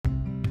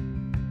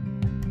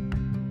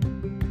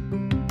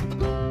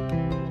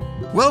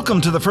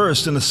Welcome to the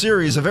first in a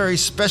series of very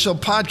special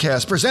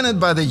podcasts presented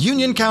by the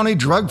Union County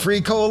Drug-Free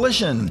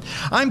Coalition.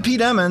 I'm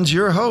Pete Emmons,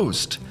 your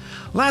host.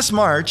 Last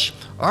March,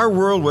 our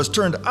world was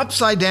turned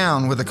upside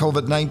down with the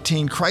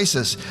COVID-19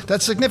 crisis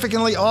that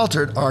significantly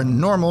altered our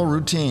normal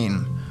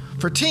routine.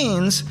 For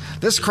teens,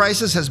 this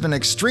crisis has been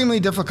extremely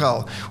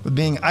difficult, with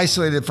being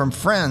isolated from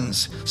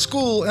friends,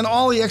 school, and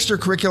all the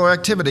extracurricular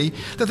activity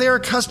that they are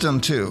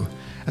accustomed to.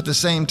 At the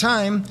same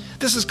time,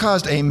 this has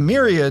caused a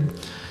myriad,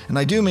 and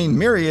I do mean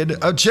myriad,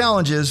 of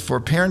challenges for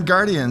parent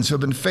guardians who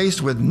have been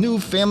faced with new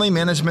family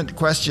management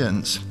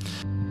questions.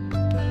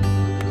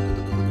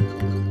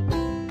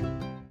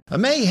 A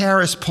May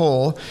Harris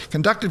poll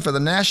conducted for the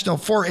National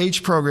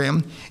 4-H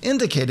program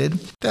indicated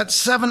that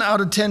 7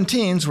 out of 10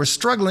 teens were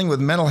struggling with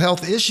mental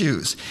health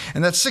issues,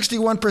 and that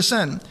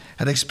 61%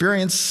 had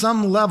experienced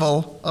some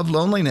level of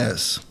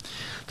loneliness.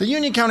 The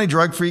Union County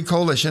Drug-Free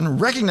Coalition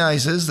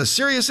recognizes the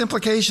serious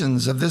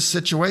implications of this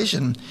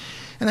situation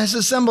and has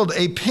assembled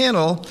a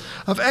panel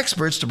of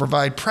experts to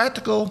provide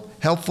practical,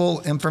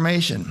 helpful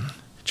information.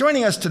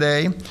 Joining us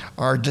today,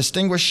 our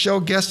distinguished show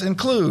guests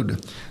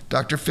include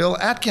Dr. Phil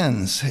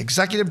Atkins,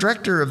 Executive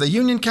Director of the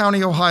Union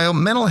County, Ohio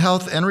Mental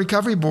Health and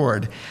Recovery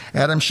Board,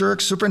 Adam Shirk,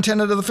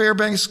 Superintendent of the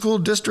Fairbanks School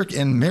District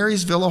in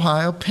Marysville,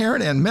 Ohio,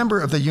 parent and member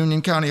of the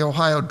Union County,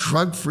 Ohio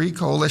Drug-Free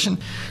Coalition,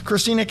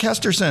 Christina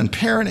Kesterson,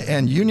 parent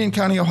and Union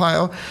County,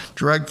 Ohio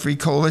Drug-Free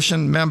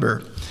Coalition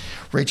member,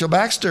 Rachel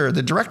Baxter,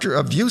 the Director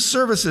of Youth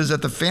Services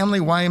at the Family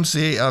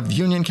YMCA of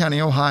Union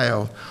County,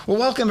 Ohio. Well,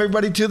 welcome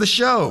everybody to the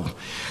show.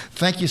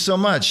 Thank you so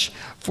much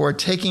for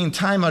taking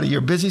time out of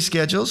your busy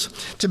schedules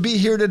to be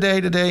here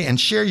today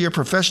and share your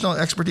professional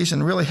expertise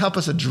and really help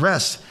us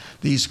address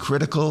these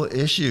critical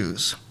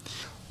issues.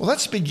 Well,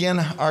 let's begin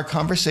our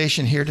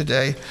conversation here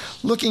today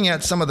looking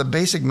at some of the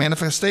basic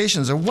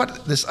manifestations of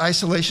what this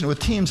isolation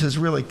with teens has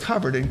really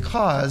covered and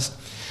caused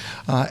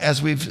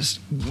as we've,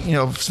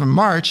 from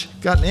March,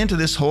 gotten into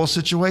this whole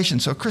situation.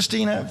 So,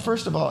 Christina,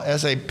 first of all,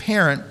 as a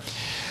parent,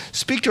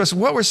 speak to us,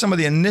 what were some of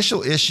the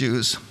initial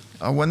issues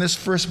when this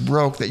first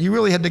broke that you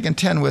really had to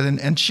contend with,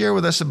 and share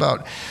with us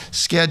about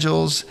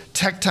schedules,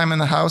 tech time in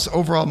the house,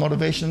 overall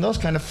motivation, those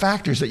kind of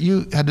factors that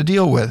you had to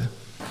deal with?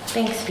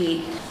 Thanks,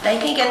 Pete. I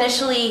think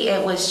initially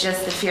it was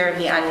just the fear of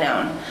the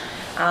unknown.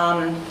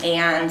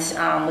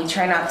 We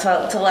try not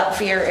to let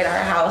fear in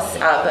our house,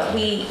 but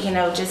we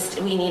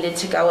needed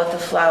to go with the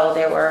flow.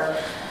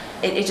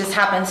 It just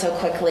happened so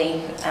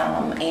quickly,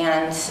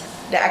 and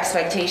the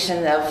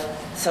expectation of,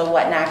 so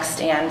what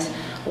next, and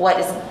what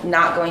is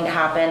not going to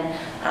happen,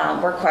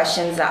 were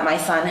questions that my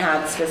son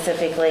had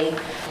specifically.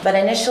 But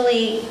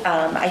initially,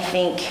 I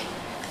think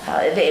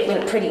it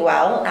went pretty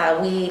well.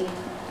 We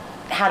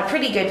had a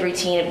pretty good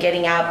routine of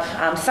getting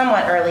up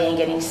somewhat early and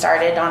getting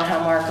started on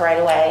homework right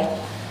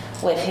away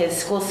with his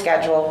school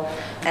schedule.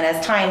 And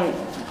as time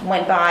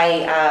went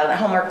by,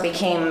 homework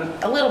became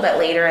a little bit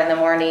later in the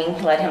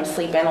morning, let him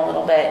sleep in a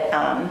little bit.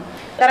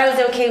 But I was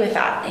okay with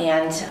that.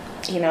 And,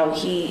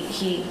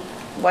 he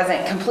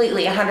wasn't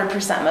completely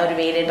 100%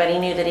 motivated, but he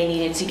knew that he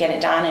needed to get it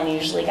done, and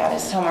usually got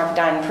his homework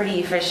done pretty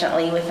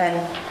efficiently within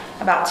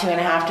about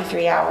 2.5 to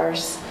 3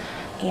 hours.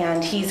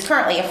 And he's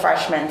currently a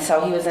freshman,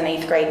 so he was in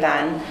 8th grade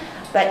then.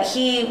 But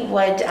he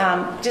would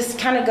just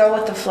kind of go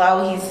with the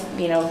flow. He's,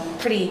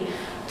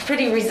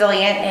 pretty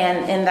resilient,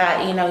 and in that,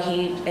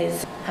 he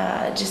is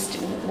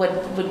just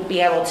would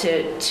be able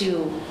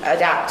to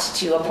adapt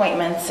to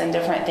appointments and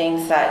different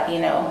things that,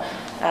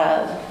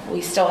 we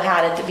still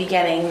had at the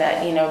beginning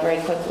that, very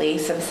quickly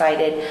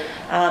subsided.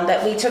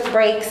 That we took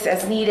breaks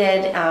as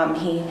needed.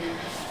 He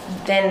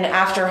then,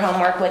 after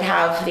homework, would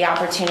have the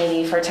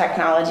opportunity for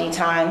technology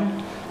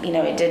time.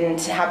 It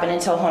didn't happen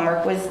until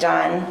homework was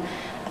done.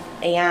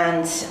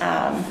 And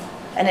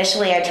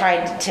initially, I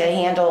tried to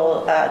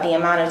handle the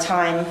amount of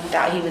time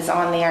that he was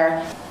on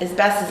there as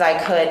best as I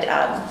could,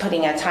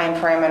 putting a time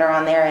parameter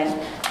on there.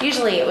 And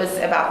usually it was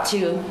about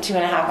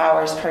 2.5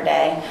 hours per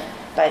day.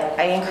 But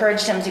I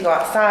encouraged him to go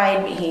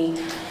outside. He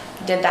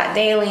did that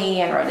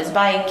daily and rode his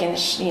bike and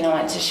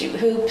went to shoot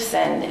hoops.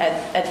 And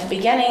at the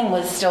beginning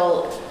was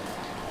still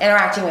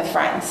interacting with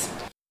friends.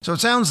 So it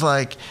sounds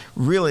like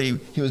really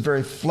he was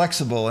very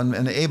flexible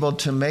and able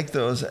to make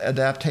those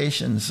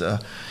adaptations,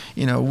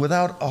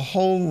 without a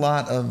whole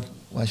lot of,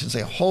 well, I should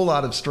say a whole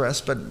lot of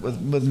stress, but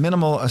with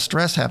minimal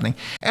stress happening.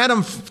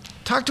 Adam,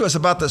 talk to us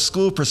about the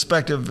school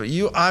perspective.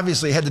 You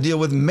obviously had to deal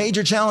with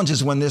major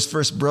challenges when this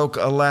first broke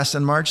last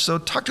in March. So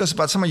talk to us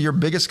about some of your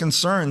biggest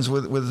concerns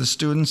with the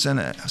students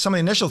and some of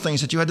the initial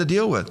things that you had to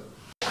deal with.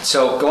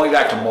 So going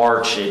back to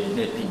March,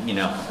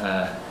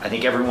 I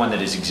think everyone that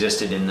has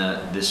existed in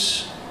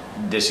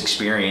this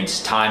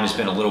experience, time has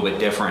been a little bit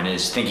different.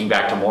 Is thinking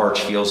back to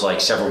March feels like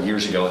several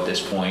years ago at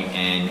this point,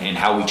 and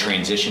how we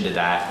transitioned to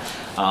that.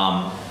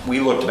 We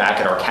looked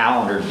back at our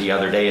calendar the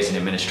other day as an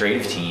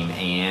administrative team,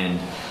 and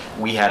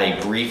we had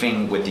a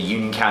briefing with the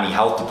Union County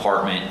Health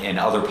Department and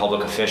other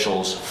public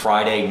officials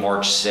Friday,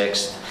 March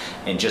 6th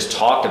and just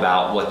talked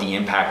about what the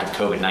impact of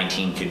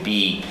COVID-19 could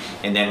be.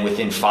 And then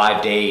within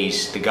 5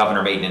 days, the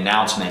governor made an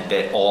announcement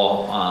that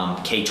all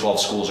K-12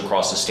 schools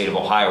across the state of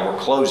Ohio were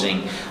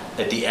closing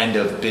at the end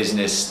of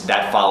business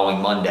that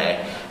following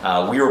Monday.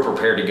 We were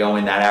prepared to go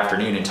in that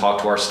afternoon and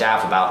talk to our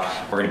staff about,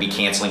 we're going to be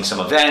canceling some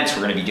events,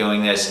 we're going to be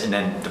doing this, and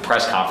then the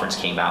press conference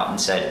came out and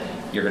said,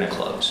 you're going to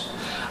close.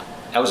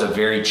 That was a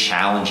very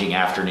challenging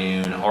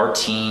afternoon. Our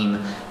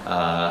team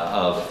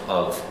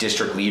of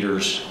district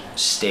leaders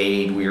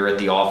stayed. We were at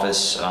the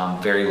office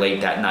very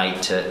late that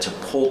night to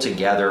pull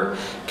together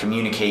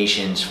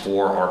communications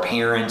for our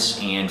parents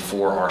and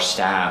for our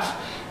staff.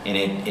 And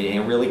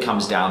it really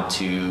comes down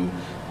to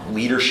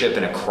leadership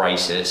in a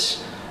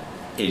crisis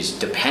is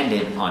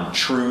dependent on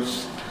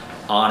truth,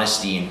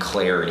 honesty, and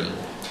clarity.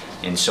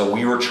 And so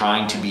we were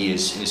trying to be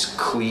as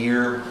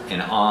clear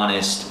and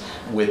honest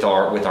with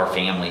our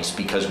families,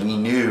 because we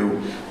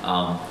knew,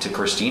 to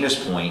Christina's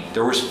point,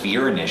 there was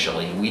fear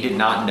initially. We did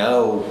not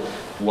know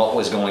what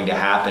was going to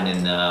happen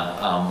in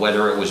the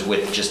whether it was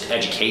with just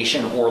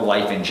education or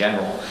life in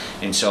general.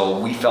 And so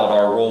we felt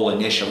our role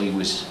initially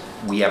was,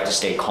 we have to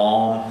stay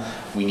calm,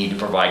 we need to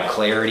provide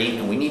clarity,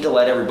 and we need to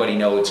let everybody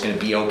know it's going to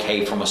be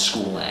okay from a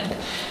school end.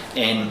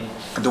 And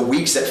the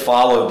weeks that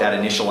followed that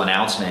initial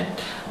announcement,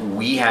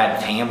 we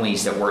had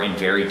families that were in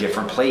very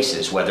different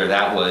places, whether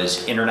that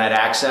was internet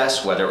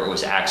access, whether it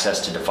was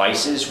access to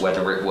devices,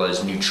 whether it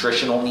was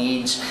nutritional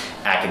needs,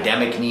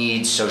 academic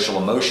needs, social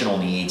emotional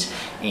needs,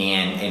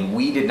 and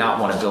we did not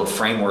want to build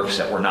frameworks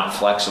that were not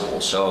flexible.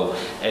 So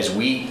as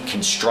we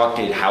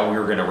constructed how we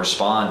were going to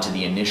respond to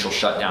the initial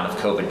shutdown of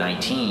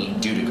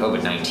COVID-19, due to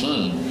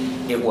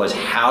COVID-19, it was,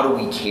 how do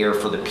we care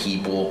for the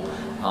people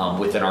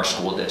within our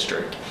school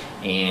district?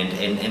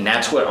 And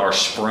that's what our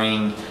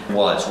spring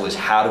was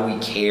how do we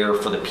care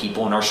for the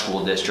people in our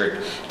school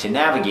district to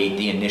navigate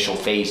the initial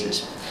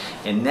phases.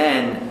 And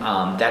then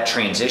that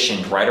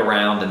transitioned right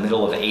around the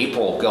middle of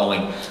April,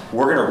 going,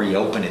 we're going to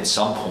reopen at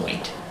some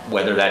point,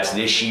 whether that's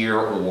this year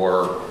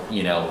or,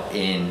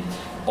 in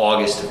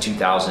August of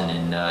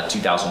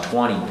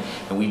 2020,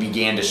 and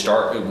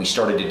we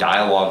started to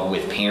dialogue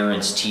with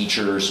parents,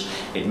 teachers,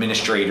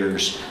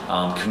 administrators,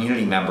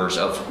 community members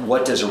of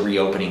what does a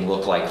reopening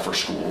look like for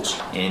schools.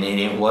 And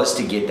it was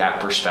to get that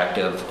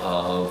perspective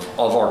of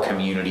our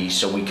community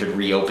so we could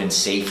reopen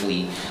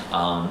safely,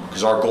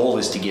 because our goal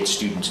is to get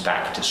students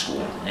back to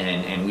school.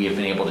 And we have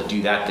been able to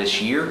do that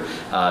this year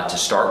to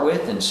start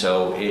with. And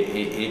so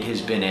it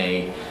has been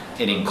an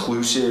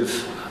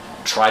inclusive,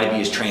 try to be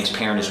as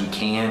transparent as we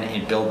can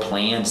and build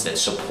plans that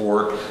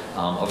support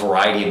a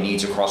variety of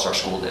needs across our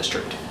school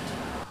district.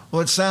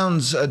 Well, it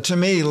sounds to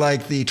me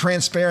like the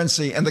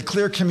transparency and the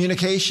clear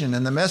communication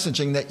and the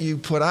messaging that you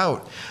put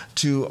out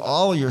to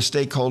all your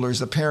stakeholders,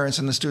 the parents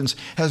and the students,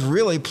 has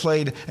really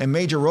played a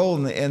major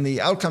role in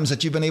the outcomes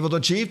that you've been able to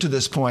achieve to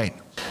this point.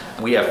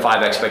 We have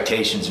 5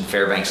 expectations in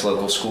Fairbanks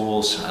local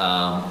schools.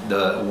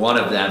 One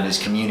of them is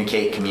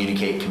communicate,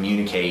 communicate,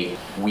 communicate.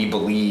 We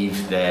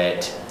believe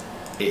that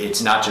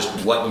it's not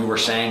just what you were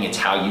saying, it's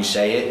how you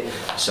say it.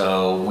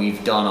 So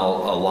we've done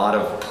a lot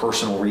of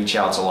personal reach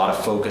outs, a lot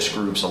of focus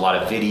groups, a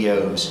lot of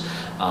videos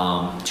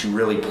to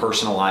really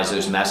personalize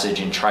those message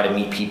and try to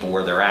meet people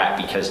where they're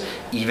at, because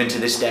even to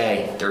this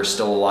day, there's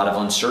still a lot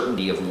of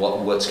uncertainty of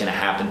what's going to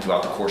happen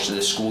throughout the course of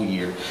the school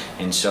year.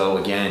 And so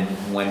again,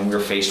 when we're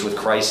faced with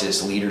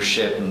crisis,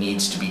 leadership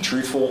needs to be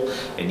truthful,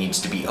 it needs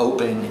to be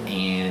open,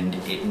 and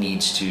it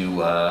needs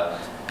to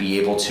be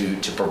able to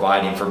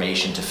provide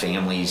information to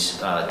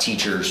families,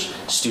 teachers,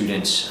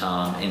 students,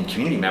 and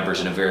community members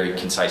in a very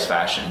concise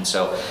fashion. And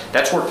so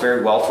that's worked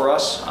very well for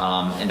us,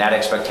 and that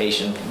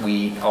expectation,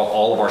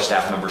 all of our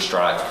staff members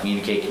strive to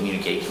communicate,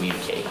 communicate,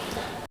 communicate.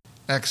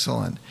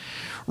 Excellent.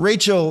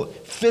 Rachel,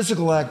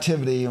 physical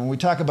activity, when we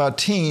talk about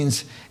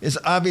teens, is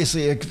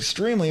obviously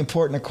extremely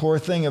important, a core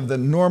thing of the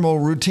normal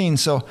routine.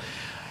 So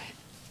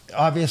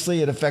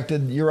obviously, it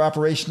affected your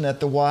operation at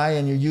the Y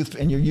and your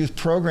youth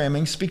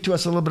programming. Speak to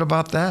us a little bit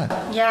about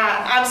that.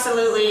 Yeah,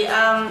 absolutely.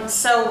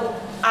 So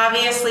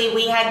obviously,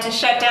 we had to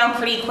shut down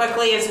pretty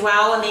quickly as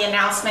well when the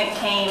announcement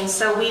came.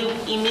 So we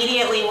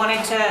immediately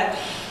wanted to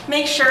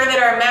make sure that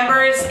our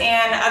members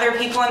and other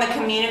people in the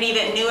community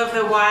that knew of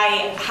the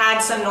Y had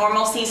some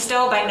normalcy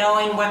still by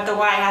knowing what the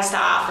Y has to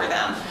offer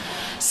them.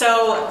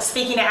 So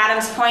speaking to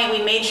Adam's point,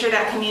 we made sure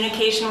that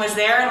communication was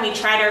there, and we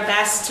tried our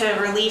best to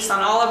release on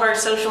all of our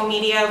social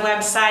media,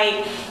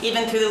 website,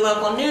 even through the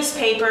local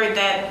newspaper,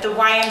 that the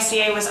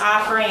YMCA was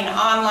offering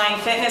online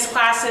fitness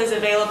classes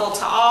available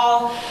to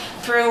all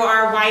through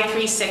our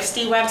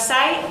Y360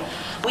 website.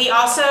 We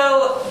also,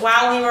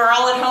 while we were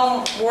all at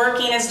home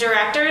working as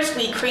directors,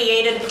 we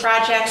created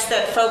projects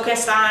that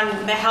focused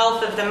on the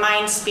health of the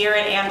mind,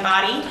 spirit, and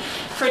body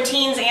for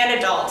teens and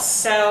adults.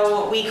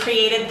 So we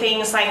created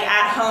things like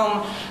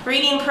at-home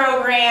reading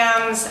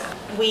programs.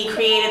 We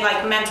created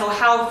like mental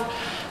health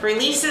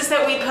releases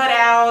that we put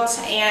out,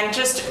 and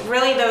just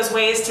really those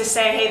ways to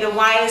say, hey, the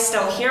Y is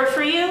still here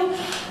for you.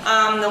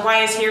 The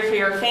Y is here for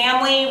your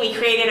family. We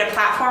created a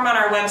platform on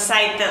our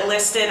website that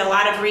listed a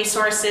lot of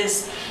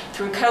resources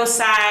through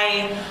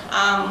COSI,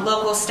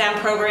 local STEM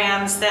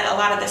programs that a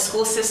lot of the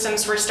school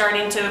systems were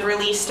starting to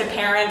release to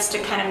parents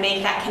to kind of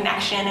make that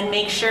connection and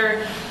make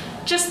sure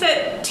just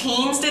that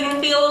teens didn't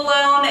feel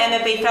alone and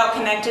that they felt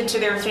connected to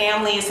their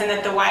families and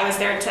that the Y was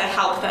there to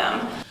help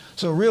them.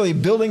 So really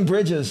building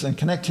bridges and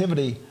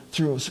connectivity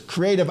through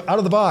creative,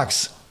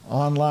 out-of-the-box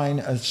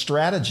online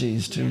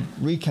strategies to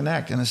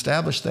reconnect and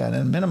establish that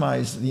and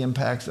minimize the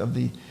impacts of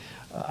the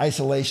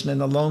isolation and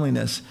the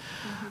loneliness.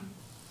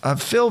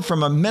 Phil,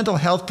 from a mental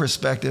health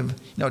perspective,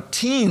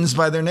 teens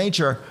by their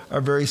nature are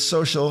very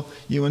social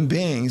human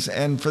beings,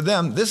 and for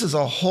them, this is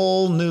a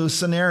whole new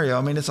scenario.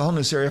 I mean, it's a whole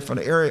new scenario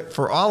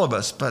for all of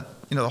us,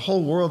 but the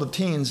whole world of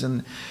teens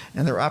and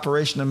their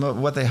operation and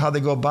how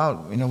they go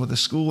about, with the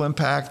school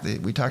impact.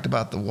 We talked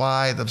about the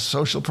why, the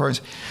social programs.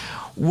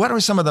 What are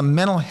some of the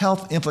mental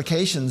health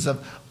implications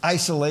of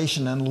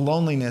isolation and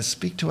loneliness?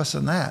 Speak to us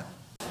on that.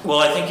 Well,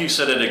 I think you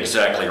said it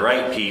exactly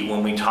right, Pete,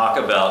 when we talk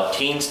about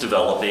teens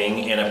developing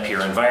in a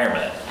peer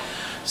environment.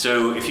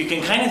 So if you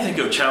can kind of think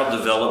of child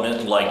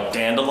development like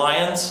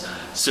dandelions,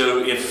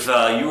 so if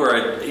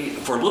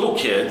for little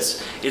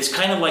kids, it's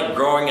kind of like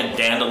growing a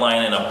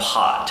dandelion in a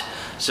pot.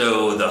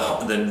 So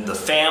the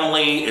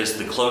family is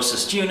the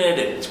closest unit.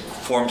 It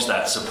forms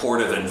that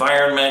supportive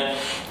environment,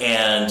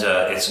 and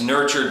it's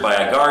nurtured by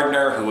a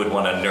gardener who would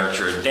want to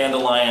nurture a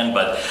dandelion.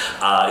 But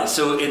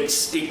so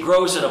it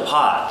grows in a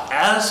pot.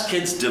 As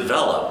kids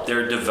develop,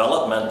 their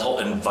developmental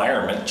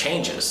environment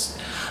changes.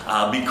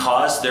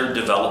 Because their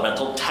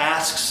developmental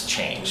tasks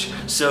change.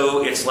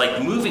 So it's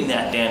like moving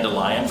that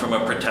dandelion from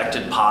a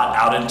protected pot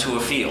out into a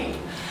field.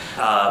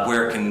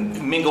 Where it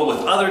can mingle with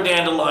other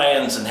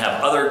dandelions and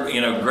have other,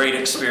 great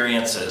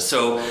experiences.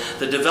 So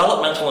the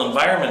developmental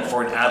environment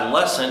for an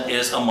adolescent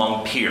is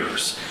among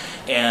peers.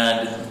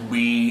 And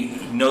we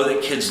know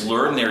that kids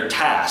learn their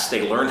tasks.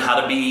 They learn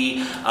how to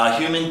be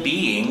human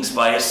beings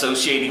by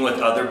associating with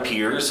other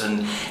peers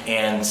and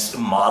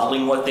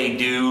modeling what they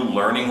do,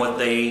 learning what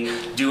they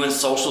do in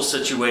social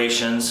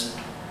situations.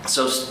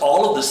 So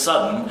all of a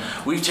sudden,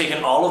 we've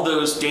taken all of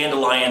those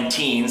dandelion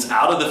teens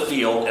out of the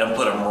field and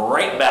put them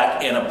right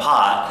back in a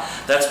pot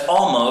that's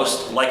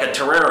almost like a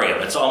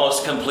terrarium. It's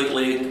almost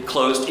completely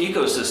closed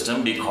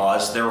ecosystem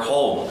because they're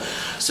home.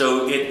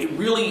 So it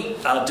really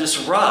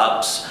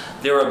disrupts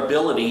their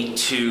ability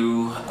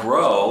to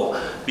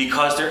grow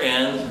because they're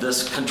in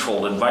this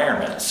controlled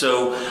environment.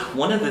 So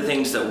one of the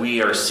things that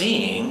we are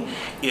seeing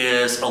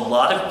is a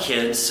lot of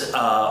kids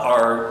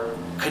are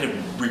kind of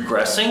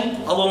regressing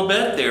a little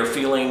bit. They're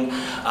feeling,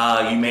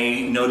 you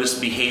may notice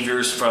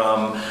behaviors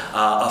from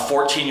a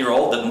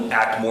 14-year-old that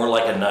act more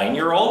like a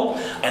 9-year-old,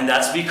 and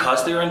that's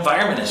because their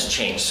environment has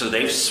changed. So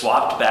they've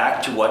swapped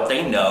back to what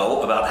they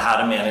know about how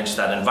to manage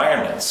that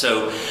environment.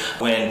 So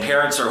when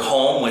parents are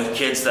home with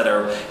kids that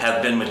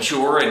have been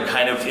mature and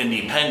kind of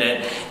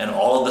independent, and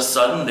all of a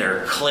sudden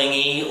they're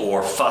clingy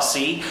or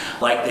fussy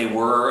like they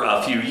were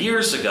a few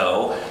years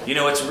ago,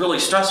 it's really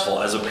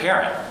stressful as a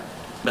parent.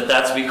 But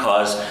that's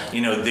because,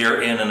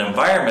 they're in an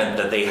environment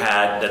that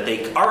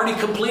they already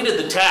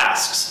completed the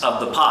tasks of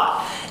the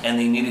pot and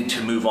they needed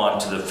to move on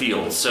to the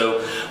field.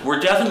 So we're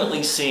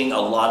definitely seeing a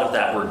lot of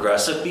that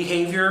regressive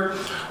behavior,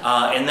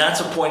 and that's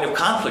a point of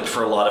conflict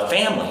for a lot of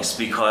families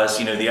because,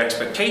 the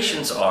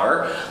expectations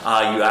are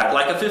you act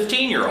like a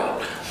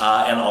 15-year-old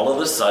and all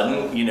of a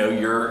sudden,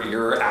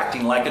 you're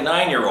acting like a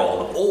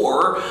 9-year-old,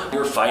 or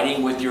you're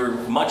fighting with your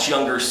much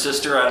younger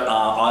sister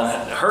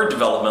on her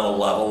developmental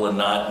level and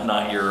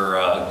not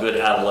your good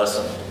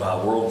adolescent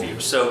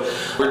worldview. So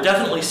we're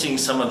definitely seeing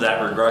some of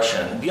that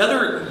regression. The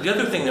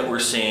other thing that we're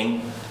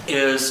seeing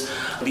is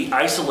the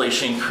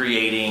isolation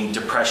creating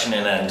depression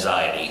and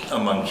anxiety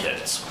among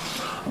kids.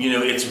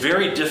 It's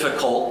very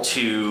difficult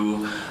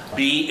to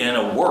be in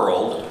a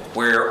world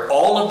where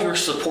all of your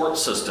support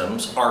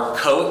systems are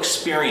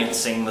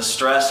co-experiencing the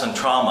stress and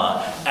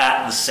trauma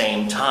at the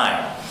same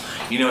time.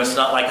 It's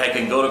not like I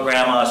can go to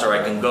grandma's or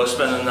I can go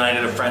spend the night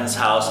at a friend's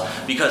house,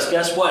 because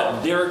guess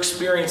what? They're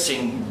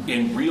experiencing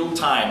in real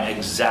time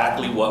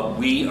exactly what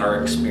we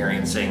are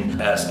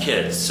experiencing as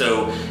kids.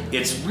 So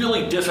it's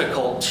really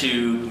difficult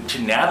to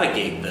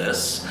navigate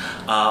this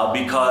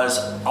because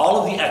all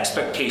of the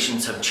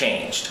expectations have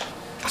changed.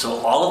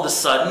 So all of a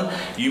sudden,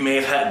 you may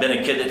have been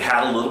a kid that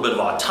had a little bit of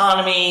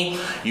autonomy.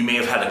 You may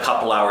have had a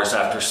couple hours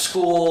after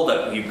school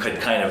that you could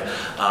kind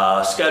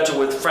of schedule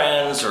with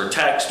friends or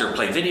text or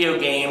play video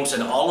games.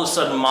 And all of a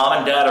sudden, mom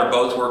and dad are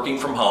both working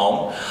from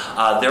home.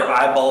 Their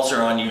eyeballs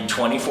are on you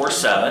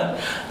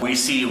 24/7. We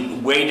see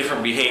way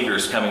different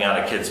behaviors coming out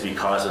of kids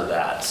because of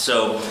that.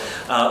 So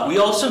we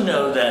also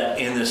know that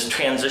in this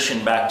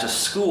transition back to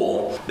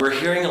school, we're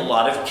hearing a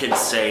lot of kids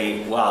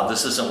say, wow,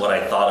 this isn't what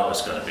I thought it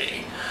was going to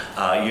be.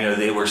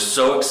 They were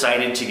so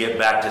excited to get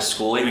back to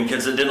school. Even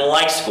kids that didn't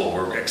like school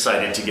were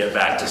excited to get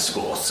back to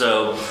school.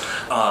 So,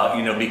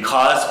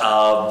 because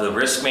of the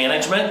risk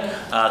management,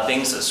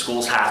 things that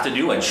schools have to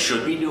do and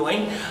should be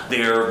doing,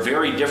 they're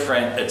very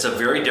different. It's a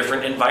very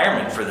different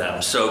environment for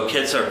them. So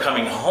kids are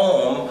coming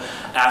home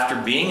after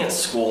being at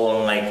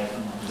school and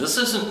this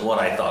isn't what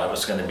I thought it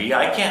was going to be.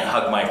 I can't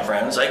hug my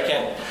friends. I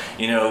can't,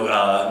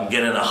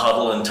 get in a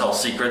huddle and tell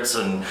secrets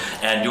and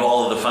do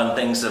all of the fun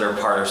things that are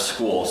part of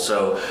school.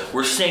 So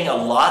we're seeing a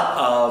lot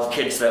of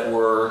kids that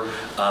were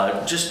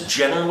just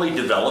generally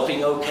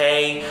developing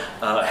okay,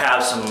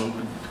 have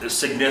some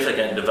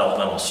significant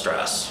developmental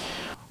stress.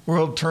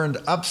 World turned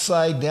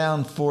upside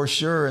down for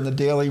sure in the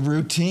daily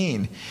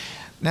routine.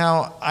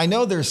 Now, I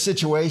know there's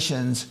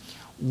situations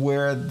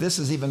where this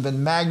has even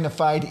been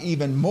magnified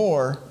even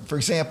more. For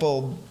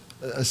example,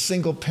 a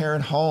single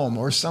parent home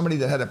or somebody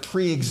that had a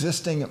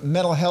pre-existing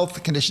mental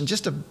health condition.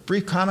 Just a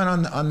brief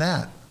comment on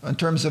that in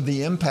terms of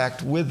the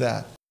impact with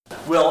that.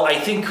 Well, I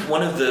think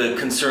one of the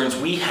concerns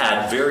we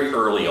had very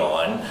early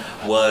on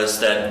was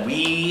that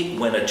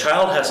when a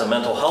child has a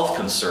mental health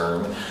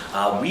concern,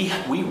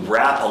 we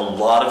wrap a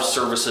lot of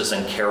services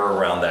and care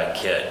around that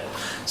kid.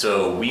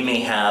 So we may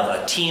have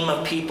a team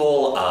of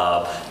people,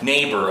 a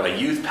neighbor, a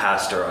youth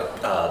pastor,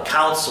 a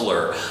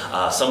counselor,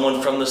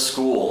 someone from the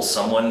school,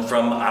 someone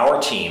from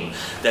our team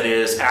that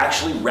is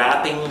actually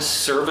wrapping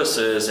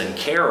services and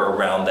care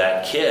around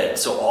that kid.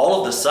 So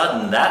all of a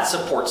sudden, that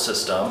support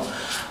system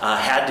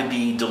had to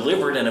be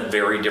delivered in a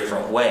very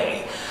different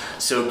way.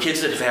 So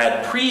kids that have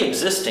had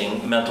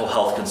pre-existing mental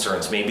health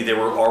concerns, maybe they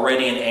were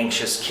already an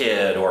anxious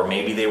kid, or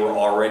maybe they were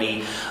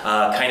already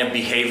kind of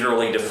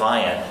behaviorally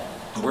defiant,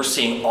 we're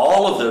seeing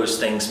all of those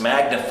things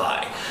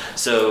magnify.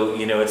 So,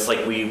 it's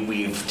like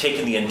we've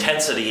taken the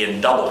intensity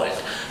and doubled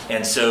it.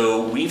 And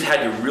so we've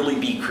had to really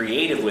be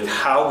creative with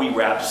how we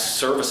wrap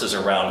services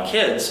around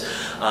kids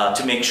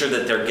to make sure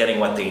that they're getting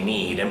what they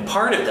need. And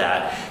part of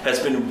that has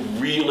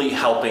been really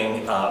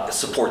helping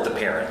support the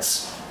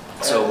parents.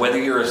 So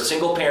whether you're a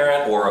single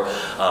parent or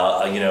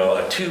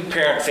a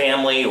two-parent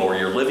family, or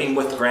you're living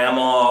with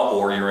grandma,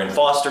 or you're in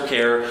foster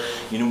care,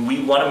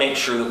 we want to make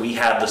sure that we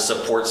have the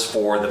supports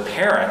for the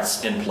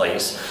parents in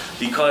place,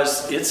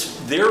 because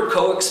they're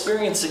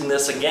co-experiencing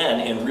this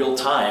again in real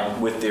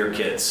time with their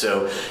kids.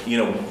 So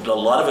a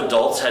lot of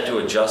adults had to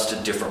adjust to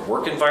different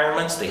work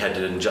environments. They had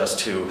to adjust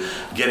to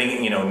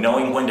getting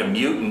knowing when to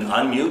mute and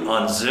unmute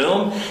on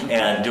Zoom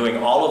and doing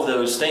all of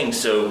those things.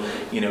 So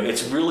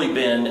it's really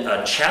been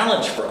a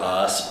challenge for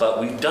us, but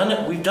we've done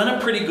a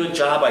pretty good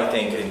job, I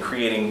think, in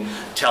creating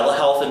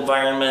telehealth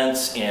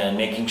environments and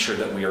making sure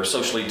that we are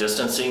socially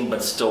distancing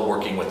but still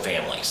working with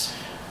families.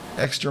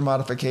 Extra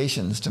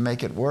modifications to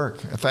make it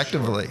work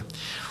effectively. Sure.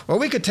 Well,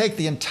 we could take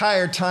the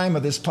entire time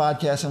of this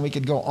podcast and we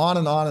could go on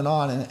and on and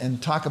on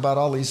and talk about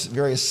all these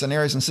various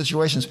scenarios and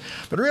situations.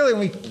 But really,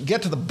 when we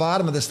get to the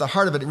bottom of this, the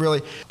heart of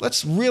it,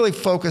 let's really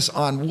focus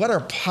on what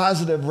are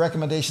positive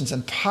recommendations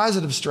and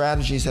positive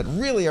strategies that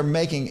really are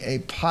making a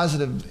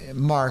positive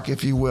mark,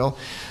 if you will.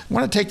 I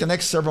want to take the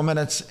next several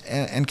minutes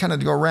and kind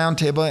of go round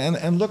table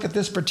and look at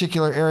this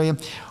particular area.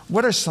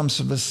 What are some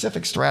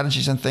specific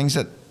strategies and things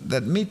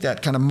that meet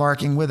that kind of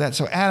marking with that?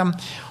 So Adam,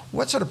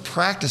 what sort of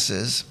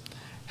practices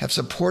have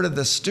supported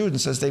the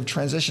students as they've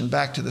transitioned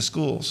back to the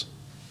schools?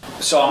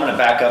 So I'm going to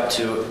back up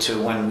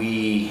to when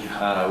we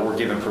were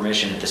given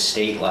permission at the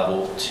state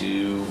level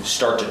to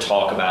start to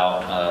talk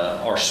about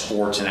our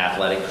sports and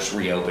athletics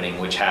reopening,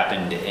 which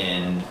happened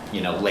in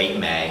late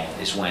May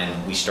is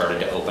when we started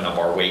to open up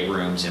our weight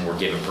rooms and were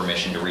given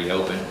permission to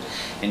reopen.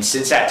 And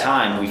since that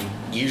time, we've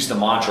used the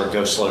mantra,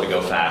 go slow to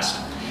go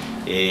fast.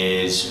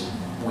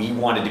 We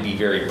wanted to be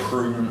very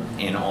prudent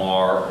in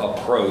our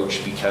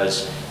approach,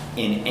 because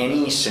in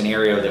any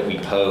scenario that we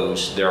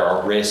pose, there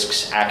are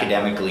risks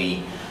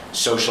academically,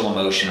 social,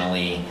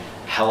 emotionally,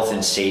 health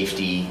and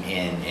safety,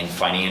 and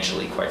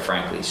financially, quite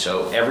frankly.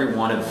 So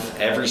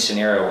every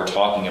scenario we're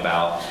talking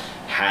about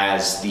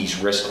has these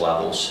risk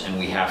levels, and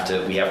we have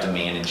to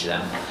manage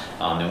them,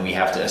 and we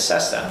have to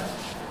assess them.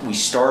 We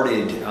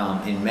started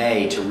in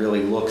May to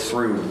really look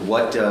through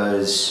what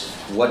does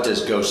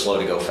go slow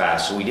to go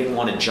fast. So we didn't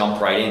want to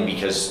jump right in,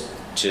 because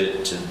to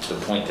the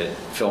point that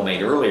Phil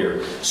made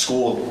earlier,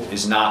 school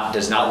does not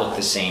look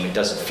the same. It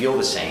doesn't feel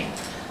the same.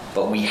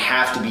 But we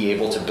have to be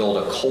able to build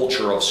a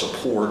culture of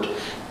support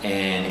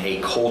and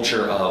a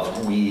culture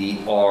of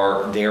we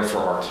are there for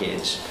our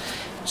kids.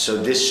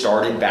 So this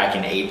started back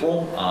in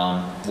April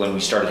when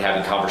we started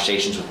having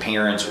conversations with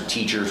parents, with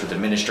teachers, with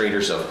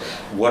administrators of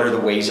what are the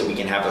ways that we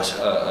can have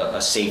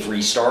a safe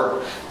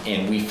restart.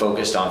 And we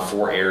focused on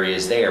 4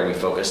 areas there. We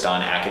focused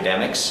on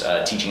academics,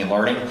 teaching and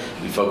learning.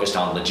 We focused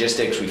on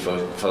logistics. We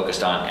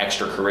focused on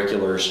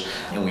extracurriculars.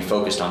 And we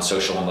focused on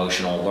social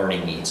emotional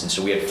learning needs. And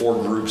so we had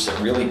 4 groups that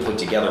really put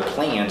together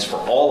plans for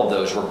all of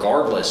those,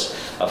 regardless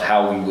of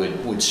how we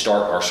would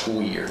start our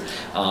school year.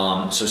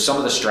 So some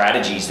of the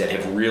strategies that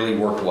have really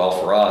worked well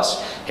for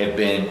us have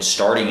been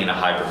starting in a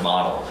hybrid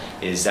model.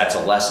 That's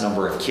a less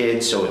number of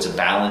kids, so it's a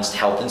balanced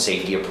health and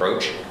safety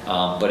approach,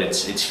 but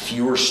it's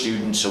fewer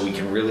students, so we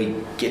can really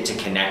get to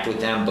connect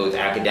with them both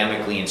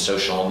academically and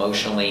social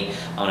emotionally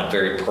on a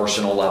very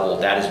personal level.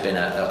 That has been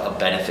a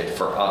benefit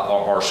for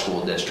our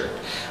school district.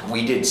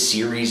 We did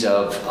series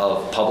of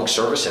public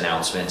service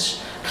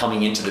announcements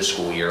coming into the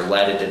school year,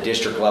 led at the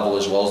district level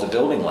as well as the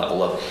building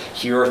level, of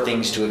here are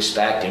things to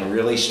expect, and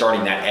really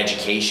starting that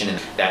education and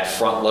that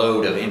front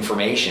load of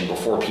information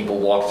before people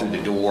walk through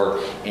the door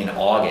in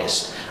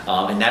August.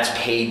 And that's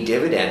paid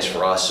dividends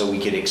for us, so we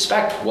could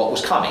expect what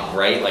was coming,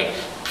 right? Like,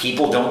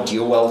 people don't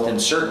deal well with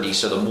uncertainty,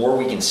 so the more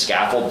we can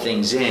scaffold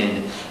things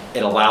in,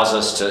 it allows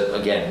us to,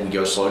 again, we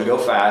go slow to go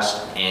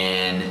fast,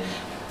 and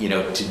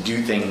to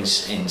do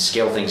things and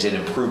scale things in,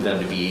 improve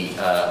them to be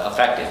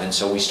effective. And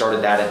so we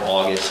started that in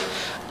August.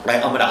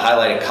 I'm going to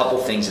highlight a couple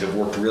things that have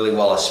worked really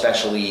well,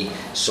 especially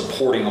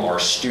supporting our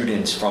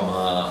students from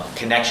a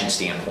connection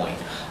standpoint.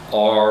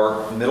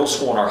 Our middle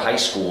school and our high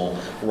school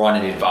run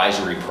an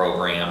advisory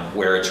program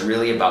where it's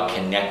really about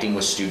connecting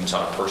with students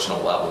on a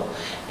personal level.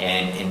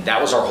 And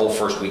that was our whole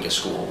first week of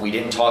school. We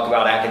didn't talk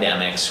about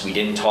academics. We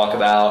didn't talk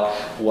about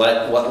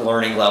what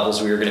learning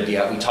levels we were going to be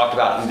at. We talked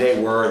about who they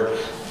were,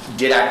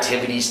 did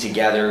activities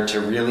together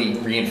to really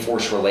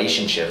reinforce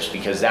relationships,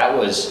 because that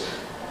was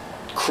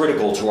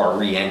critical to our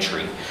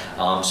re-entry.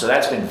 So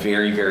that's been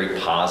very, very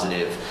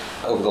positive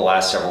over the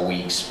last several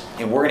weeks.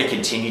 And we're going to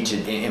continue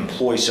to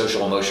employ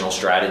social emotional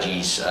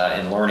strategies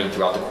and learning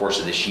throughout the course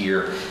of this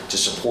year to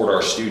support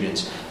our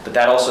students. But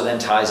that also then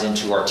ties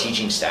into our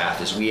teaching staff,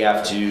 as we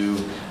have to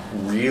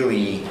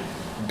really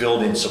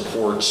build in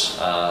supports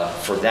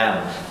for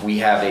them. We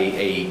have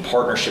a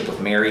partnership with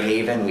Mary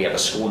Haven. We have a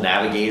school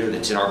navigator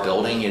that's in our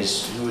building who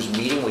is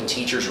meeting with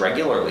teachers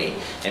regularly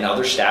and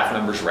other staff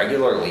members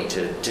regularly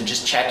to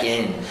just check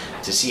in,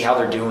 to see how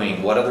they're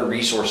doing, what other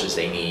resources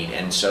they need.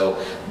 And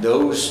so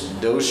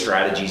those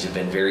strategies have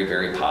been very,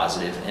 very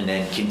positive. And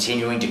then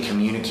continuing to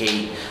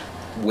communicate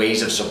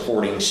ways of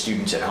supporting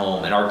students at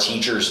home. And our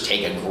teachers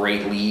take a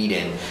great lead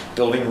in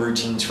building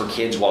routines for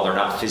kids while they're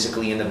not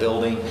physically in the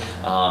building,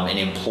 and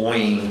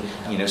employing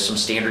some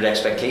standard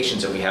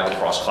expectations that we have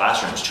across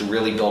classrooms to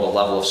really build a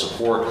level of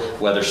support,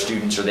 whether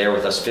students are there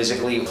with us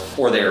physically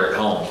or they're at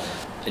home.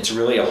 It's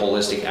really a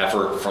holistic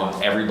effort from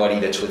everybody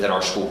that's within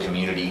our school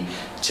community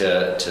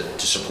to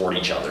support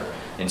each other.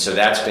 And so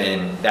that's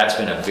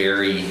been a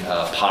very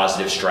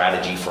positive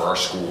strategy for our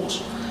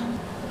schools.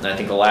 And I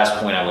think the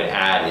last point I would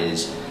add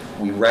is,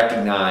 we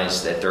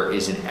recognize that there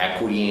is an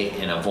equity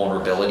and a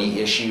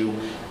vulnerability issue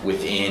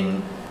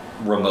within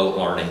remote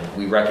learning.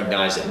 We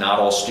recognize that not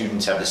all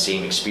students have the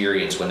same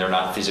experience when they're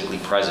not physically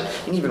present,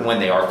 and even when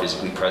they are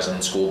physically present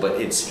in school, but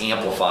it's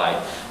amplified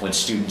when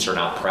students are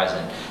not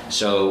present.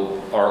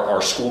 So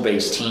our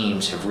school-based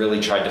teams have really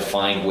tried to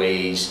find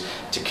ways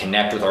to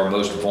connect with our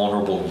most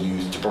vulnerable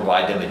youth to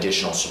provide them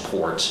additional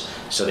supports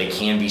so they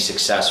can be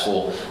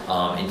successful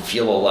and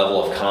feel a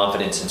level of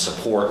confidence and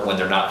support when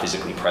they're not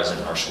physically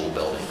present in our school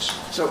buildings.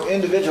 So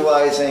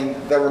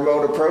individualizing the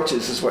remote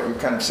approaches is what you're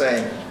kind of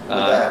saying with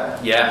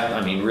that. Yeah,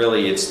 I mean,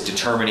 really it's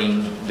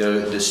determining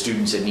the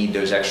students that need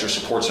those extra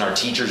supports, and our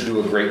teachers do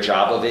a great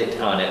job of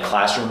it on a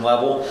classroom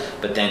level,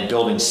 but then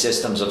building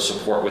systems of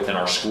support within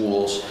our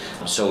schools.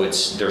 So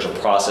there's a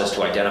process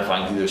to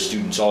identifying who those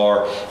students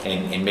are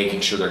and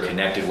making sure they're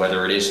connected,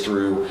 whether it is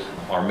through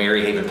our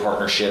Mary Haven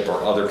partnership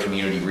or other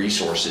community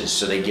resources,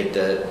 so they get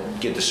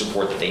the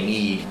support that they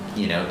need,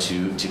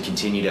 to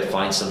continue to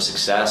find some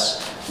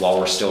success while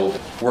we're still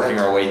working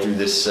our way through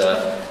this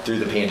through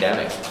the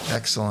pandemic.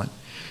 Excellent.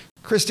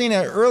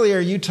 Christina, earlier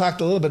you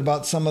talked a little bit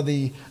about some of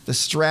the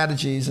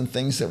strategies and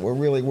things that were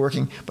really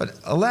working, but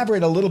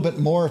elaborate a little bit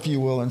more, if you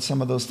will, on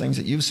some of those things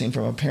that you've seen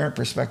from a parent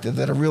perspective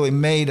that have really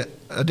made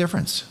a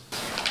difference.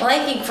 Well,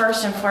 I think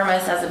first and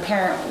foremost, as a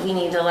parent, we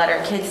need to let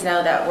our kids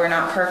know that we're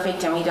not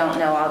perfect and we don't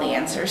know all the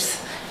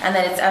answers, and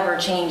that it's ever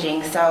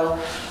changing. So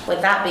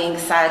with that being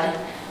said,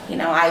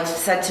 I've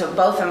said to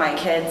both of my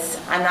kids,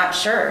 I'm not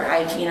sure.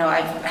 I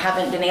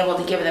haven't been able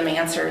to give them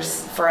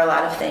answers for a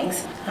lot of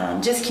things.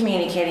 Just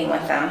communicating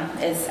with them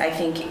is, I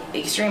think,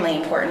 extremely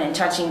important, and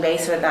touching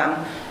base with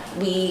them.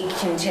 We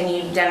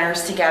continued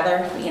dinners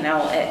together,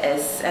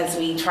 as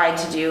we tried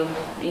to do,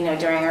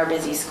 during our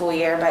busy school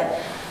year, but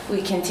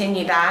we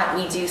continue that.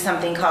 We do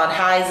something called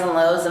highs and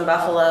lows and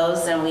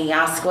buffaloes, and we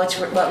ask what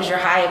was your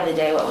high of the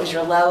day, what was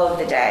your low of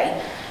the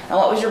day, and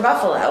what was your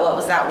buffalo? What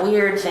was that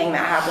weird thing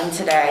that happened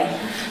today?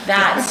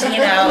 That,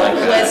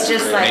 was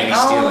just like,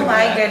 oh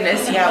my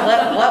goodness,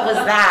 what was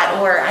that?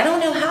 Or I don't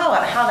know how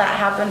that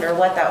happened or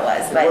what that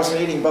was. But I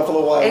wasn't eating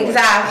Buffalo Wild Wings.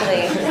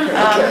 Exactly.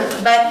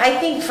 But I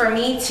think for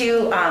me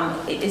too,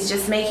 it's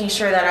just making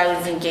sure that I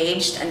was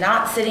engaged and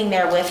not sitting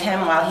there with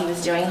him while he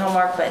was doing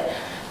homework,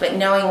 but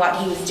knowing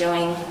what he was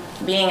doing,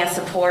 being a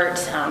support,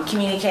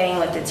 communicating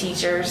with the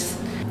teachers.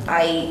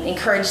 I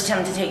encouraged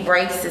him to take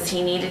breaks as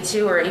he needed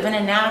to, or even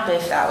a nap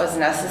if that was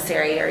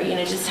necessary, or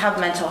just have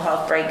mental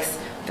health breaks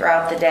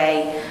throughout the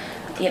day.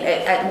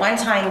 At one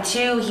time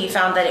too, he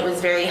found that it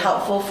was very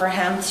helpful for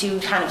him to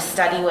kind of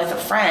study with a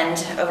friend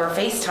over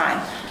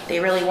FaceTime. They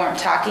really weren't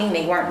talking,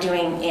 they weren't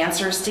doing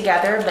answers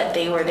together, but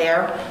they were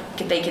there.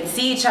 They could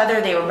see each other,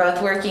 they were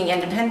both working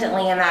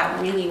independently, and that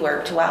really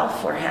worked well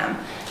for him.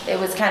 It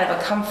was kind of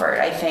a comfort,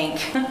 I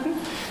think.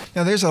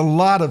 Now, there's a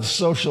lot of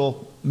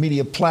social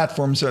media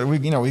platforms.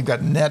 We've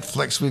got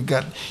Netflix, we've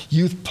got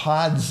youth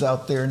pods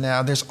out there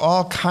now. There's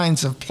all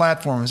kinds of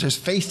platforms. There's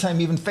FaceTime,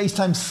 even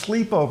FaceTime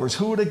sleepovers.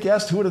 Who would have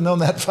guessed? Who would have known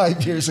that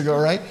 5 years ago,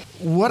 right?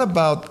 What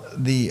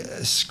about the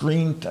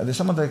screen? There's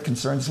some of the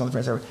concerns, some of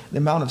the friends, the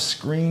amount of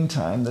screen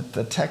time,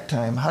 the tech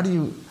time. How do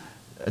you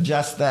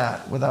adjust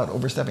that without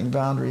overstepping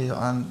boundaries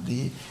on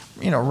the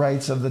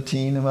rights of the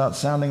teen and without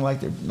sounding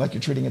like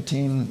you're treating a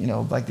teen,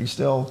 like they're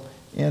still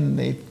in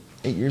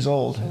 8 years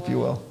old, if you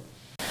will?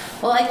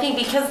 Well, I think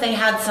because they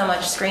had so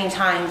much screen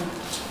time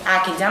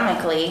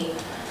academically,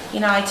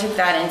 I took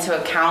that into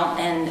account,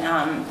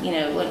 and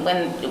when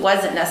it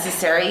wasn't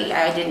necessary,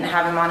 I didn't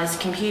have him on his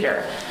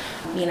computer,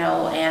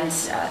 and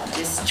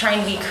just trying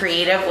to be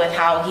creative with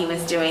how he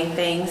was doing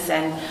things,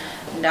 and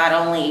not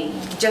only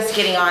just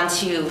getting on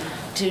to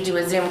do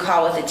a Zoom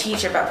call with a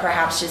teacher, but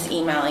perhaps just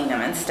emailing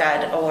them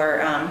instead,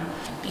 or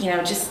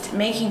just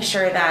making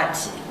sure that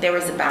there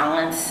was a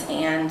balance,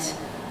 and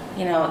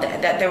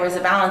that there was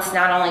a balance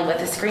not only with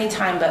the screen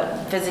time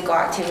but physical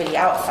activity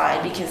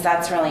outside, because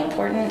that's really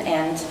important.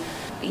 And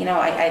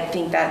I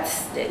think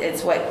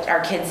it's what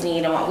our kids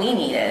need and what we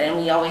needed, and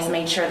we always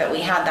made sure that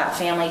we had that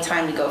family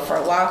time to go for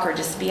a walk or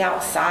just be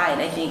outside.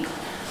 I think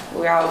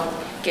we all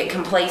get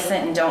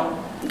complacent and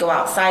don't go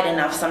outside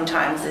enough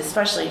sometimes,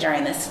 especially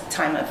during this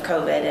time of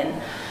COVID,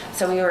 and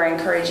so we were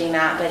encouraging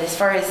that. But as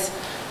far as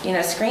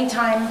screen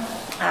time,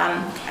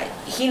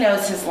 he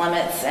knows his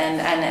limits,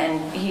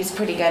 and he's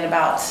pretty good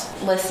about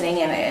listening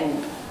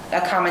and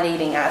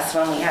accommodating us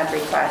when we had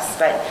requests.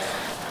 But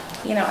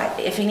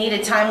if he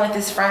needed time with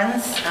his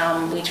friends,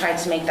 we tried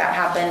to make that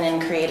happen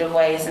in creative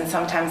ways, and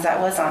sometimes that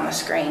was on the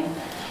screen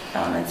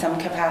in some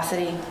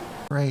capacity.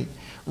 Right.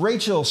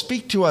 Rachel,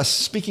 speak to us.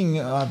 Speaking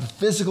of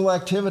physical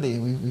activity,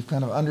 we've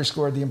kind of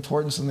underscored the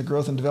importance and the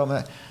growth and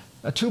development.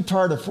 A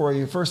two-parter for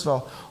you. First of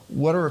all,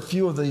 what are a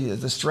few of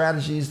the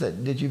strategies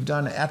that you've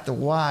done at the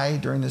Y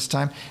during this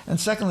time? And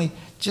secondly,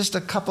 just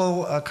a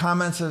couple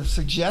comments of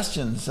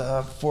suggestions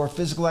for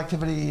physical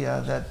activity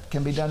that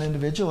can be done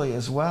individually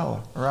as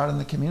well, or out in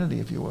the community,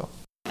 if you will.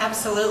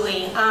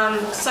 Absolutely.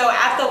 So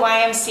at the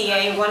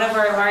YMCA, one of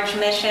our large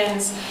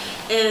missions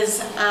is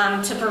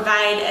to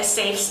provide a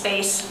safe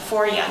space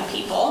for young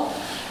people.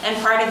 And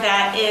part of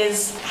that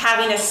is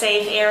having a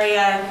safe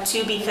area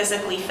to be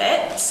physically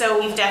fit. So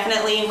we've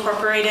definitely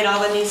incorporated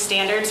all the new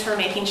standards for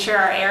making sure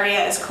our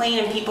area is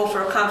clean and people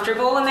feel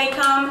comfortable when they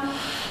come.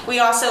 We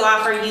also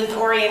offer youth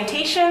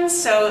orientations.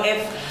 So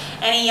if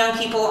any young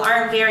people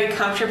aren't very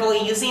comfortable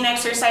using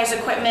exercise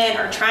equipment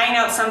or trying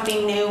out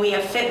something new, we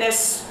have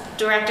fitness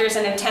directors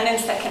and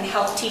attendants that can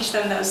help teach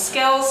them those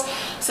skills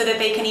so that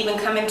they can even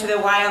come into the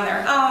Y on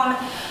their own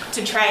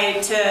to try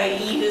to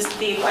use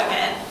the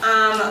equipment.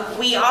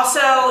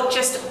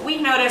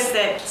 We've noticed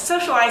that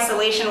social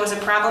isolation was a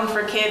problem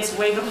for kids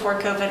way before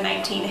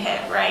COVID-19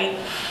 hit, right?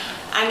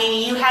 I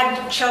mean, you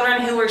had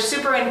children who were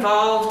super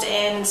involved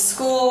in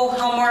school,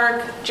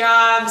 homework,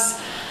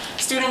 jobs,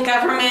 student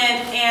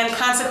government, and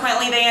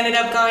consequently they ended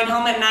up going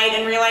home at night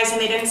and realizing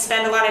they didn't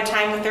spend a lot of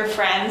time with their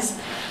friends.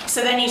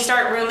 So then you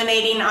start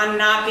ruminating on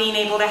not being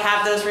able to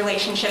have those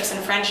relationships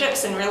and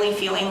friendships and really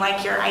feeling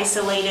like you're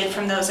isolated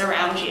from those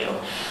around you.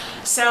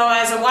 So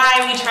as a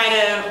Y, we try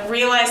to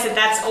realize that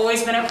that's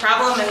always been a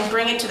problem and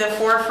bring it to the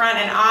forefront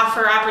and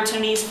offer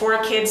opportunities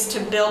for kids to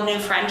build new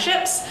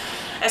friendships,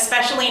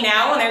 especially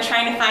now when they're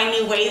trying to find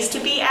new ways to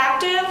be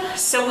active.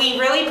 So we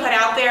really put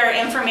out there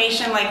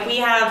information, like we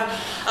have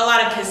a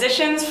lot of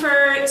positions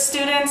for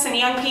students and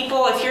young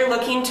people. If you're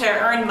looking to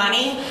earn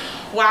money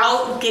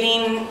while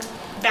getting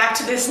back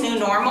to this new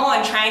normal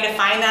and trying to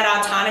find that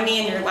autonomy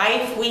in your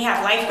life, we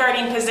have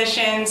lifeguarding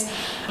positions,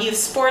 youth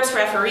sports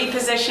referee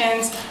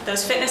positions,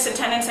 those fitness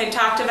attendants I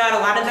talked about. A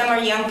lot of them are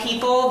young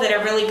people that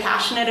are really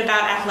passionate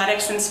about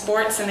athletics and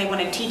sports, and they want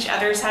to teach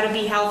others how to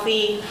be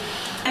healthy.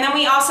 And then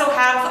we also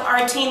have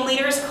our Teen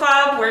Leaders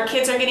Club, where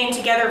kids are getting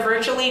together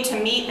virtually to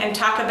meet and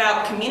talk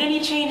about community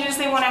changes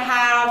they want to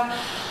have.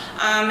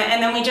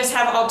 And then we just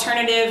have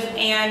alternative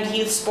and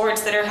youth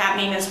sports that are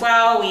happening as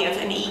well. We have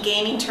an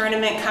e-gaming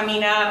tournament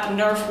coming up,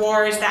 Nerf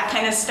Wars, that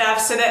kind of stuff,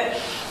 so that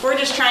we're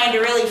just trying to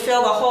really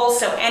fill the hole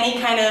so any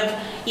kind of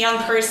young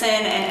person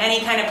and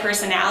any kind of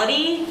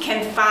personality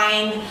can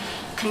find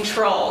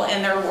control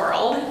in their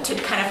world to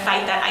kind of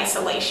fight that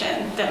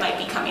isolation that might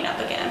be coming up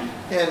again.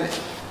 And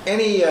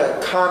any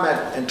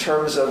comment in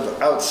terms of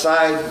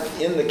outside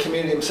in the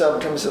community themselves,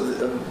 in terms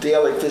of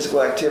daily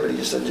physical activity,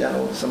 just in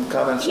general, some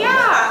comments on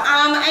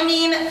that? I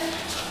mean,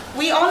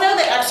 we all know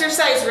that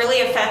exercise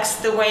really affects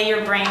the way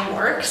your brain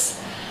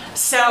works.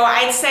 So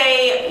I'd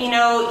say,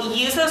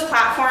 use those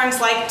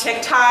platforms like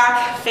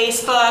TikTok,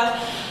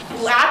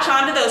 Facebook, latch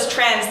onto those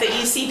trends that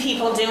you see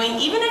people doing.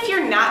 Even if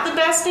you're not the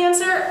best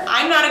dancer,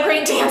 I'm not a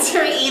great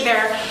dancer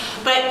either.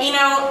 But,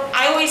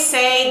 I always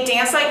say,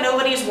 dance like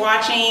nobody's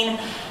watching.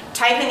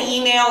 Type an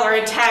email or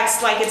a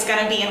text like it's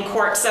going to be in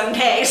court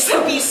someday.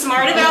 So be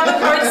smart about the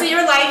parts of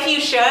your life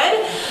you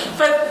should,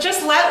 but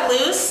just let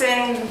loose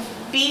and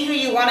be who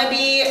you want to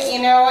be,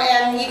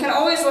 and you can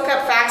always look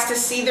up facts to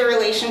see the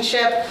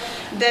relationship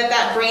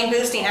that brain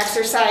boosting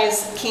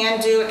exercise can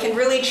do. It can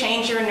really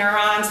change your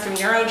neurons through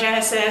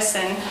neurogenesis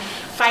and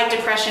fight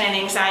depression and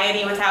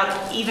anxiety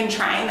without even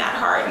trying that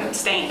hard and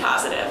staying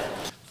positive.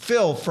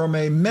 Phil, from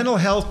a mental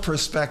health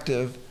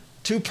perspective,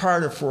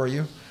 two-parter for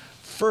you.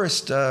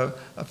 First, a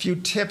few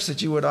tips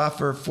that you would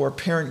offer for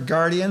parent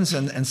guardians,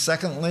 and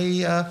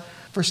secondly,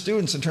 for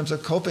students in terms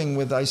of coping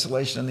with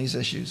isolation and these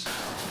issues.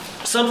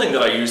 Something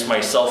that I use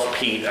myself,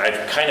 Pete,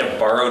 I've kind of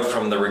borrowed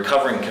from the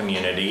recovering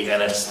community,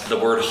 and it's the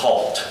word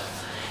HALT.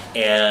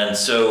 And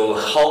so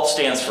HALT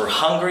stands for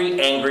hungry,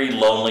 angry,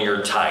 lonely,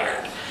 or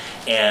tired.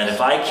 And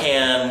if I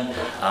can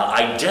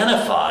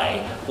identify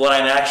what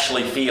I'm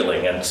actually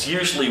feeling, and it's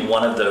usually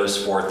one of those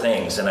four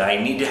things, and I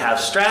need to have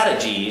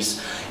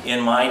strategies in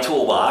my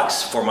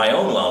toolbox for my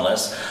own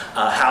wellness,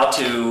 how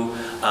to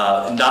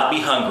not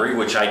be hungry,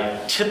 which I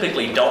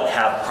typically don't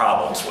have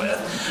problems with,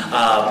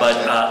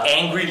 but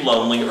angry,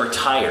 lonely, or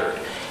tired.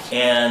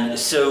 And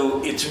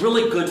so it's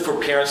really good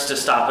for parents to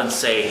stop and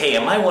say, hey,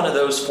 am I one of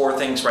those four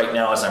things right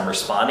now as I'm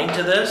responding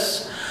to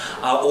this?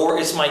 Or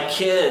is my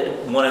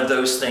kid one of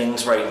those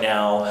things right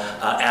now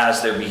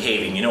as they're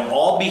behaving?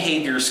 All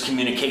behaviors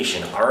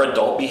communication. Our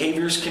adult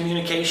behaviors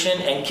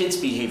communication and kids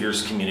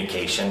behaviors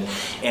communication.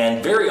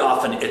 And very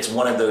often it's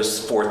one of those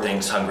four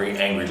things: hungry,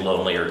 angry,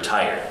 lonely, or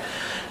tired.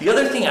 The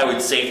other thing I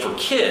would say for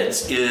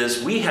kids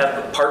is we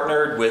have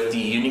partnered with the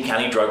Union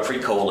County Drug Free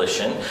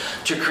Coalition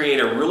to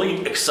create a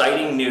really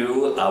exciting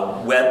new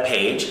web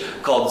page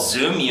called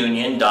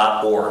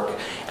ZoomUnion.org.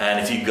 And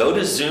if you go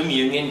to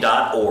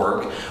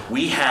ZoomUnion.org,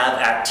 we have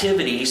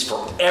activities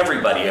for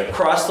everybody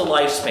across the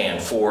lifespan,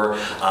 for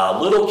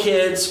little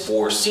kids,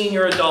 for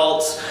senior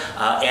adults,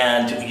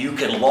 and you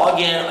can log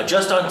in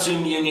just on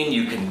Zoom Union.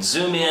 You can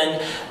zoom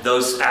in.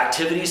 Those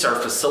activities are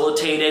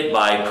facilitated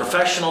by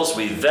professionals.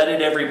 We've vetted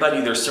everybody.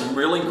 There's some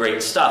really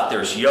great stuff.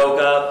 There's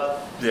yoga.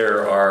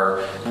 There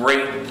are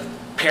great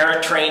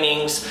parent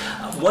trainings.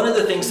 One of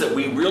the things that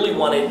we really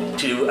wanted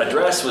to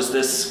address was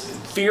this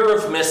fear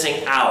of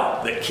missing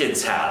out that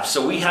kids have.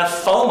 So we have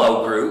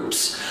FOMO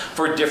groups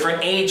for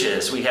different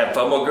ages. We have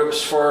FOMO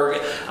groups for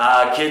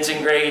kids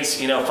in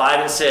grades 5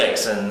 and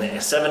 6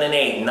 and 7 and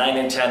 8 and 9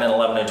 and 10 and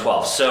 11 and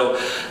 12. So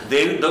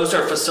those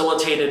are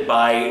facilitated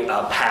by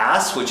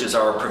PASS, which is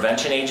our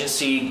prevention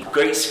agency.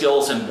 Great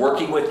skills in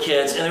working with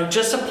kids, and they're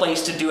just a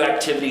place to do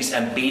activities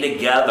and be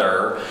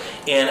together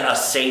in a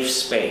safe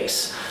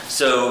space.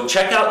 So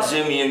check out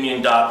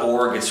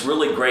ZoomUnion.org. It's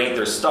really great.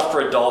 There's stuff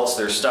for adults,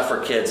 there's stuff for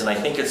kids, and I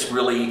think it's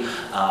really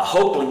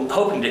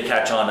hoping to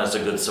catch on as a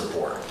good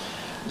support.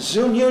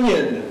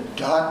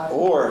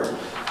 ZoomUnion.org.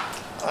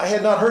 I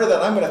had not heard of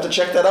that. I'm going to have to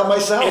check that out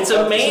myself. It's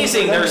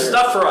amazing. There's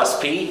stuff for us,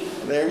 Pete.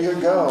 There you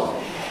go.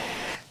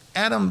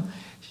 Adam,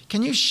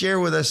 can you share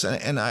with us,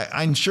 and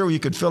I'm sure you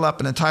could fill up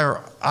an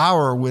entire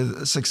hour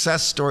with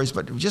success stories,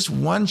 but just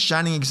one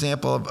shining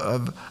example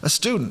of a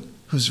student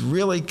who's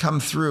really come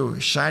through,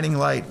 shining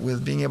light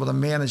with being able to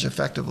manage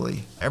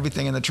effectively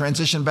everything in the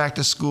transition back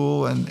to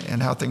school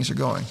and how things are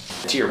going.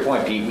 To your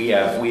point, Pete, we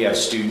have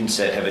students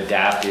that have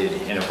adapted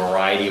in a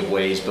variety of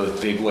ways,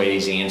 both big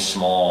ways and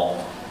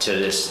small,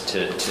 to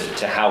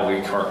how we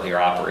currently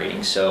are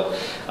operating. So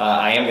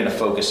I am going to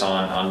focus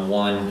on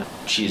one.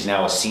 She is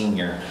now a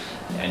senior,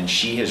 and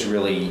she has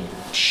really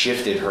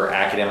shifted her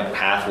academic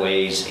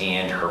pathways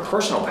and her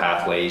personal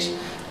pathways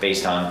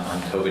based on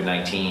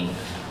COVID-19.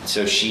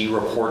 So she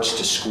reports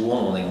to school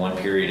in only one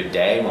period of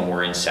day when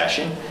we're in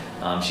session.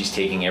 She's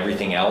taking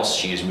everything else.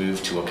 She has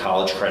moved to a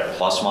College Credit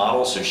Plus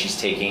model, so she's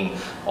taking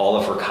all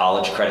of her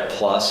College Credit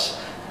Plus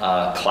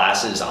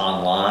classes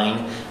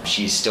online.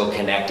 She's still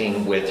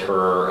connecting with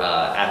her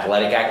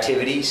athletic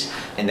activities,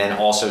 and then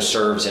also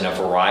serves in a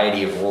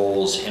variety of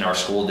roles in our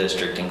school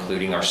district,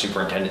 including our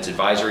Superintendent's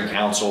Advisory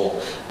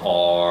Council,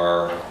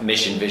 our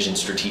Mission, Vision,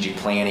 Strategic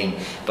Planning.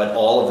 But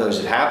all of those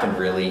have happened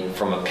really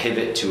from a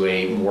pivot to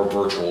a more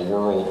virtual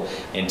world,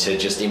 and to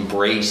just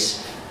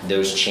embrace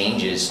those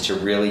changes to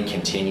really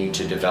continue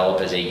to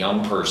develop as a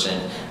young person,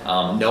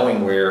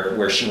 knowing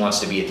where she wants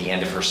to be at the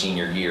end of her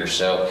senior year.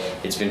 So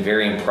it's been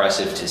very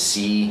impressive to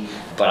see,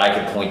 but I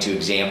could point to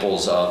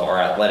examples of our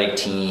athletic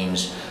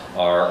teams,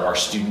 our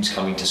students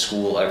coming to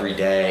school every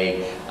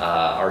day,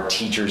 our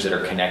teachers that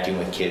are connecting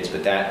with kids,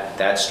 but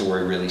that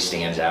story really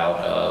stands out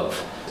of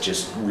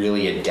just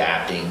really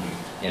adapting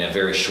in a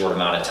very short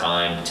amount of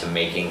time to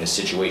making the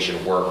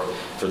situation work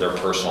for their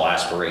personal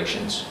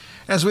aspirations.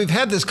 As we've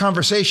had this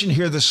conversation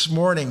here this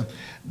morning,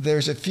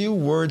 there's a few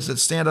words that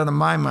stand out in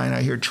my mind.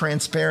 I hear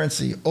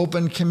transparency,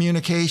 open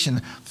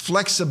communication,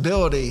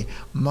 flexibility,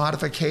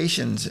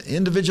 modifications,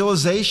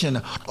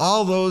 individualization,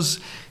 all those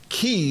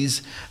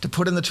keys to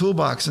put in the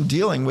toolbox in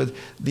dealing with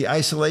the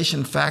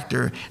isolation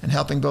factor and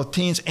helping both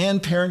teens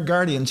and parent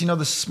guardians.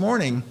 This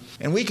morning,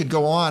 and we could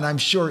go on, I'm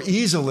sure,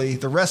 easily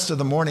the rest of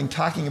the morning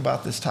talking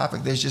about this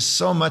topic. There's just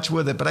so much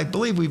with it, but I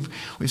believe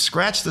we've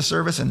scratched the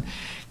surface, and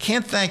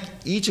can't thank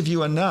each of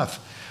you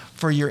enough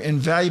for your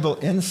invaluable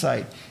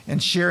insight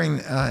and sharing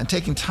and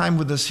taking time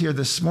with us here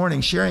this morning,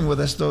 sharing with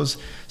us those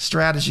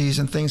strategies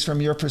and things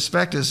from your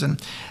perspectives.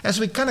 And as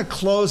we kind of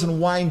close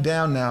and wind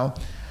down now,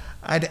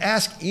 I'd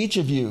ask each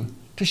of you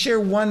to share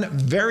one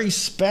very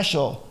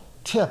special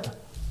tip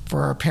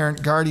for our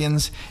parent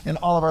guardians and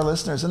all of our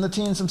listeners and the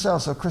teens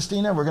themselves. So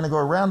Christina, we're going to go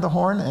around the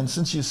horn, and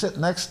since you sit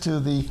next to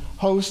the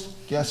host,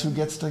 guess who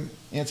gets to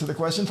answer the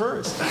question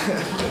first?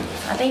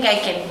 I think I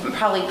could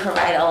probably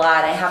provide a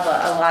lot. I have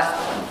a lot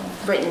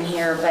written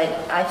here, but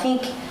I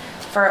think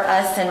for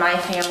us and my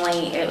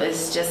family, it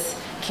was just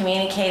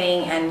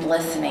communicating and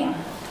listening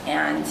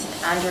and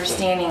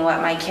understanding what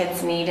my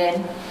kids needed,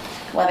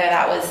 whether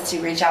that was to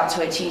reach out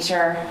to a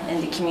teacher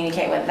and to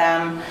communicate with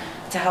them,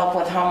 to help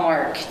with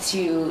homework,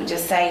 to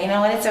just say, you know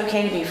what, it's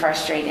okay to be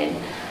frustrated,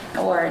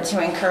 or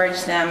to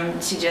encourage them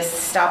to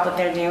just stop what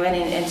they're doing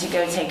and to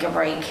go take a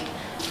break.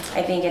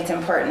 I think it's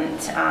important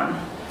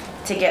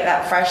to get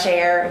that fresh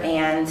air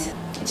and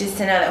just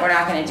to know that we're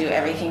not going to do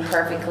everything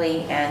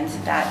perfectly and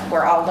that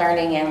we're all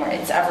learning and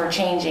it's ever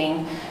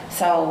changing.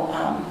 So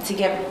to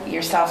give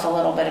yourself a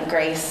little bit of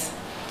grace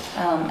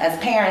as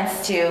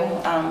parents too,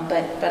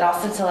 but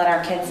also to let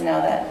our kids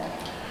know that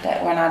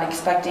we're not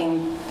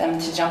expecting them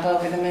to jump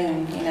over the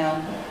moon, you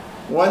know.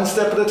 One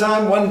step at a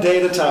time, one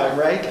day at a time,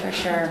 right? For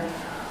sure.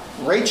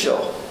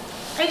 Rachel.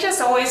 I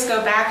just always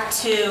go back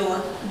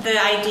to the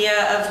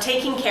idea of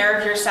taking care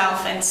of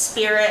yourself in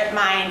spirit,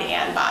 mind,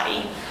 and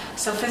body.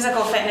 So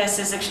physical fitness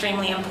is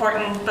extremely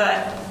important,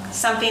 but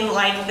something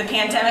like the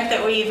pandemic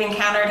that we've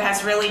encountered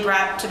has really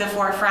brought to the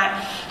forefront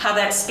how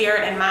that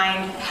spirit and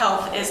mind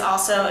health is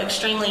also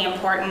extremely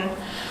important.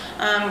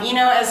 You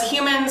know, as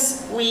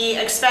humans, we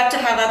expect to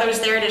have others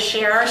there to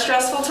share our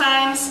stressful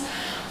times.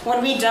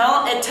 When we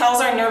don't, it tells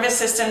our nervous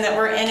system that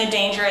we're in a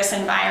dangerous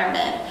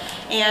environment.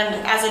 And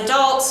as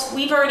adults,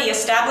 we've already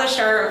established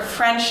our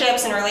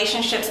friendships and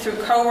relationships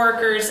through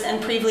coworkers and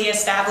previously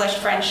established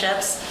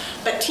friendships,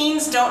 but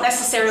teens don't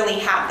necessarily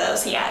have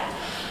those yet.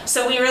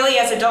 So we really,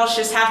 as adults,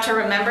 just have to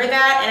remember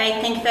that, and I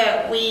think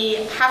that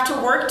we have to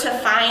work to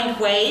find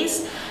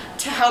ways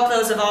to help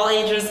those of all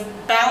ages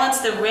balance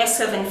the risk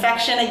of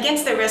infection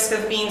against the risk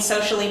of being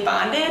socially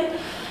bonded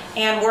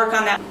and work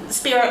on that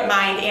spirit,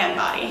 mind, and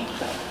body.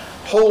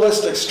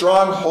 Holistic,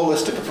 strong,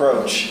 holistic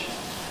approach.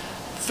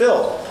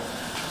 Phil.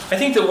 I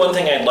think the one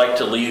thing I'd like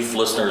to leave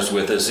listeners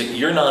with is that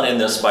you're not in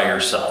this by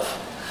yourself.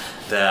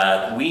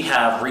 That we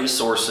have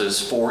resources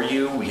for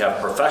you. We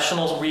have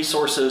professional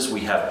resources,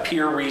 we have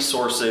peer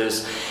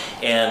resources,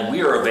 and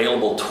we are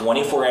available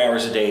 24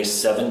 hours a day,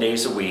 7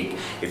 days a week.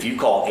 If you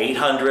call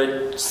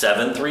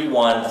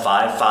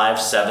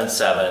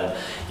 800-731-5577,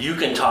 you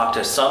can talk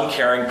to some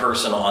caring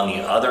person on the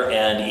other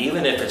end,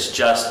 even if it's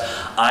just,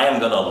 I am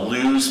going to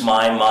lose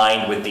my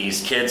mind with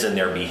these kids and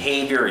their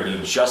behavior, and you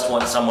just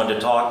want someone to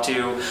talk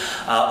to.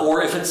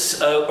 Or if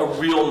it's a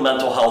real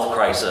mental health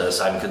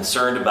crisis, I'm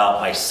concerned about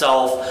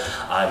myself,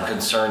 I'm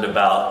concerned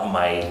about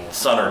my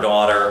son or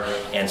daughter,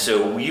 and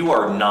so you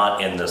are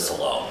not in this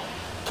alone.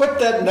 Put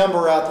that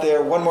number out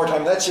there one more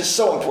time. That's just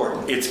so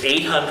important. It's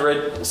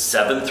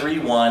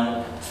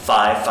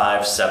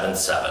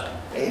 800-731-5577.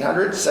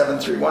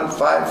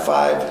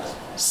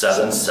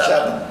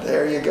 800-731-5577.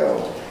 There you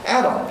go.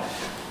 Adam.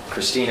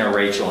 Christina,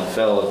 Rachel, and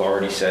Phil have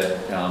already said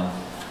a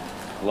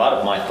lot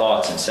of my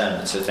thoughts and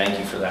sentiments, so thank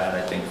you for that.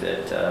 I think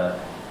that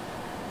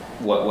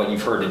what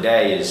you've heard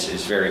today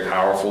is very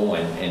powerful,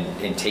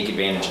 and take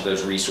advantage of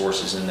those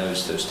resources and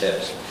those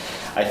tips.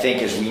 I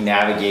think as we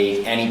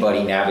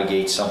anybody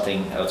navigates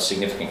something of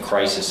significant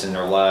crisis in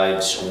their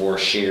lives or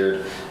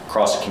shared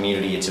across a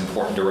community, it's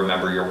important to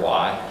remember your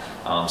why.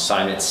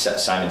 Simon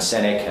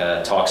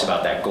Sinek talks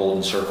about that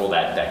golden circle,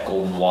 that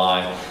golden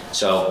why.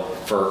 So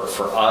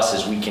for us,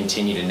 as we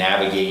continue to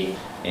navigate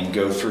and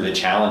go through the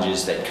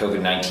challenges that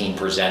COVID-19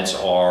 presents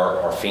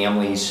our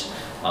families,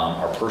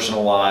 our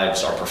personal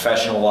lives, our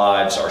professional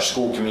lives, our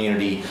school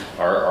community,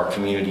 our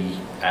community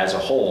as a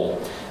whole,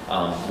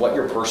 what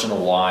your personal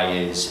why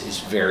is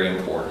very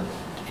important.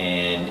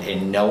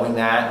 And knowing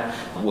that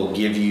will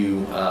give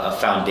you a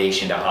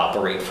foundation to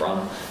operate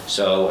from.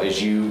 So as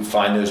you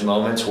find those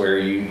moments where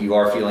you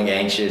are feeling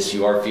anxious,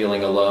 you are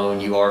feeling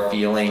alone, you are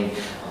feeling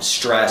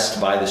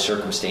stressed by the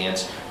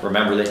circumstance,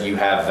 remember that you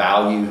have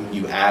value,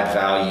 you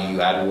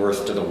add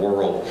worth to the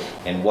world,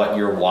 and what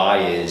your why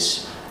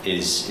is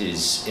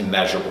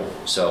immeasurable.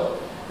 So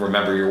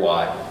remember your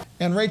why.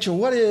 And Rachel,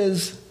 what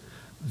is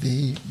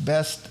the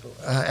best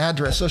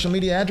social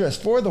media address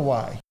for the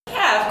why?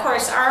 Yeah, of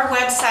course. Our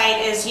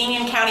website is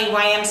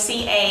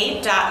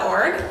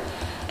unioncountyymca.org,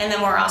 and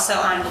then we're also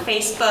on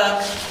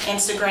Facebook,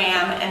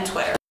 Instagram, and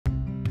Twitter.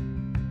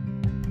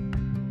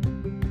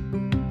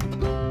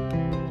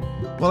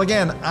 Well,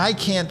 again, I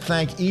can't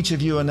thank each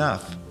of you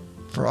enough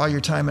for all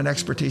your time and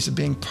expertise of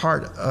being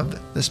part of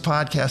this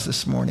podcast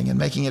this morning and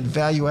making it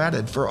value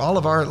added for all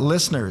of our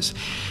listeners.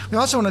 We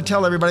also want to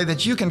tell everybody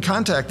that you can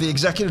contact the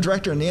Executive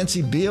Director,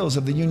 Nancy Beals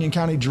of the Union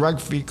County Drug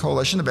Free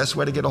Coalition. The best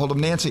way to get a hold of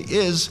Nancy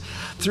is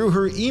through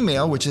her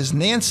email, which is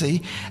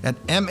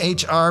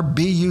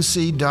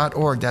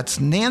nancy@mhrbuc.org. That's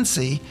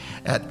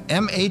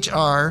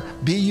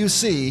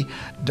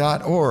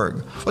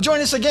nancy@mhrbuc.org. Well,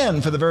 join us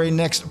again for the very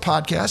next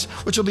podcast,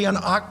 which will be on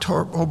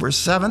October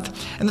 7th.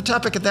 And the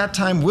topic at that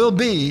time will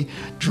be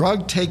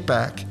drug take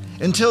back.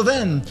 Until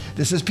then,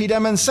 this is Pete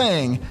Emmons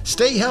saying,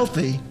 stay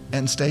healthy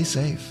and stay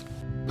safe.